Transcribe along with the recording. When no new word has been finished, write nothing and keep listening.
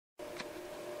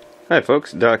Hi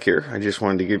folks, Doc here. I just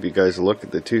wanted to give you guys a look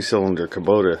at the two-cylinder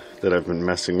Kubota that I've been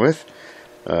messing with.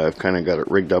 I've kind of got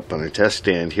it rigged up on a test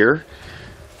stand here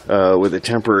with a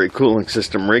temporary cooling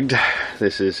system rigged.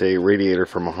 This is a radiator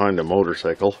from a Honda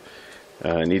motorcycle.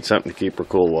 I need something to keep her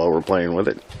cool while we're playing with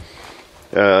it.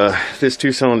 This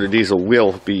two-cylinder diesel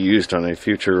will be used on a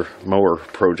future mower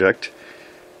project.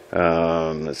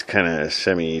 It's kind of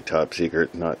semi-top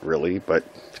secret, not really, but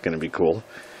it's going to be cool.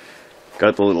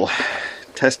 Got the little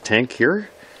test tank here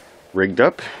rigged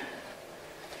up,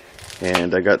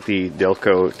 and I got the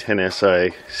Delco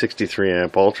 10SI 63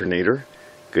 amp alternator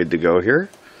good to go here,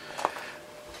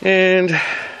 and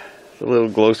the little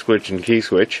glow switch and key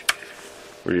switch.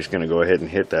 We're just going to go ahead and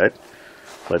hit that,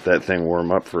 let that thing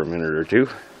warm up for a minute or two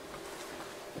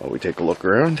while we take a look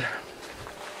around.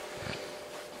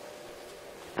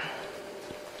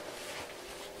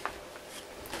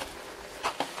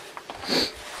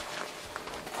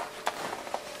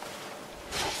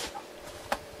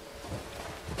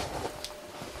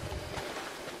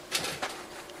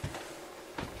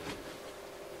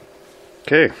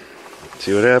 Okay, let's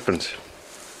see what happens.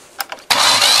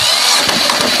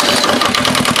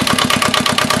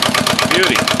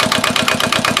 Beauty.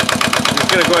 I'm just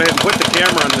going to go ahead and put the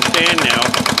camera on the stand now.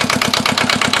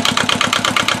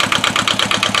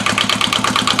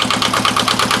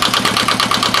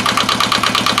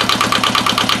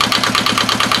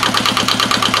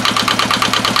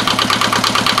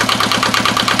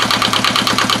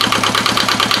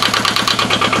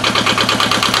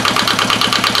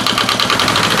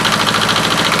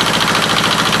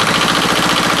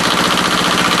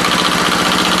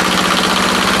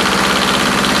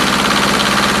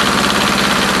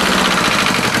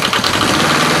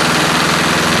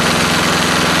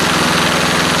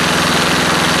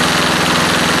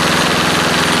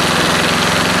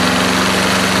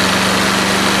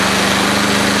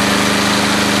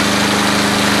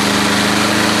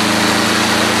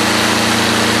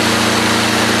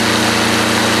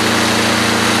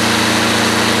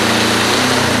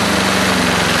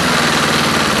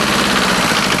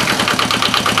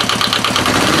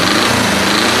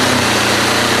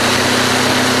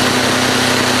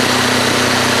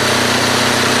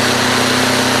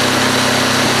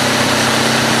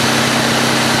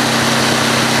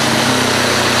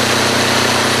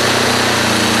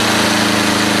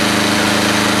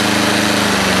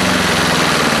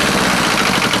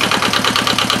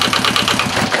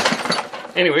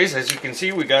 Anyways, as you can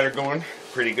see, we got her going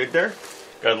pretty good there.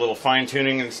 Got a little fine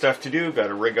tuning and stuff to do. Got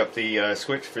to rig up the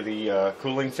switch for the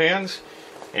cooling fans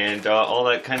and all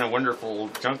that kind of wonderful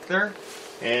junk there.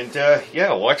 And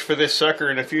yeah, watch for this sucker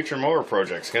in a future mower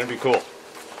project. It's going to be cool.